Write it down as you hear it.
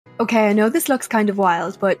Okay, I know this looks kind of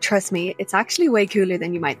wild, but trust me, it's actually way cooler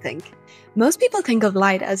than you might think. Most people think of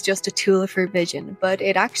light as just a tool for vision, but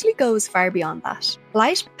it actually goes far beyond that.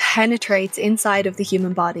 Light penetrates inside of the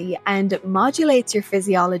human body and modulates your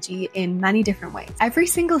physiology in many different ways. Every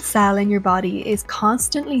single cell in your body is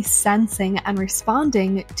constantly sensing and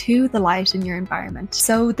responding to the light in your environment.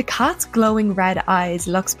 So the cat's glowing red eyes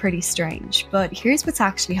looks pretty strange, but here's what's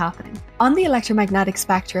actually happening. On the electromagnetic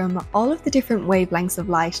spectrum, all of the different wavelengths of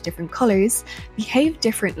light, different colors, behave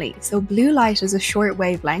differently. So blue light is a short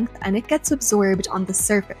wavelength and it gets absorbed on the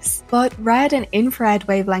surface. But red and infrared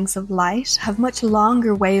wavelengths of light have much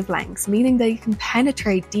longer wavelengths, meaning that you can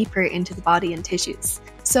penetrate deeper into the body and tissues.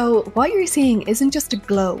 So what you're seeing isn't just a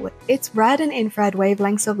glow, it's red and infrared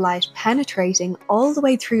wavelengths of light penetrating all the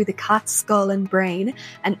way through the cat's skull and brain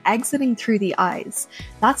and exiting through the eyes.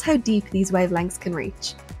 That's how deep these wavelengths can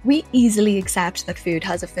reach. We easily accept that food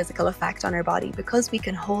has a physical effect on our body because we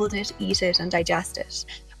can hold it, eat it, and digest it.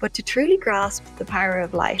 But to truly grasp the power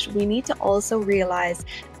of light, we need to also realize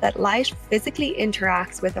that light physically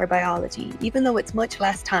interacts with our biology, even though it's much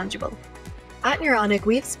less tangible. At Neuronic,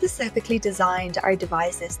 we have specifically designed our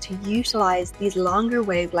devices to utilize these longer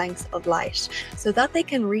wavelengths of light so that they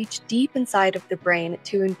can reach deep inside of the brain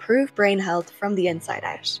to improve brain health from the inside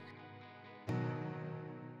out.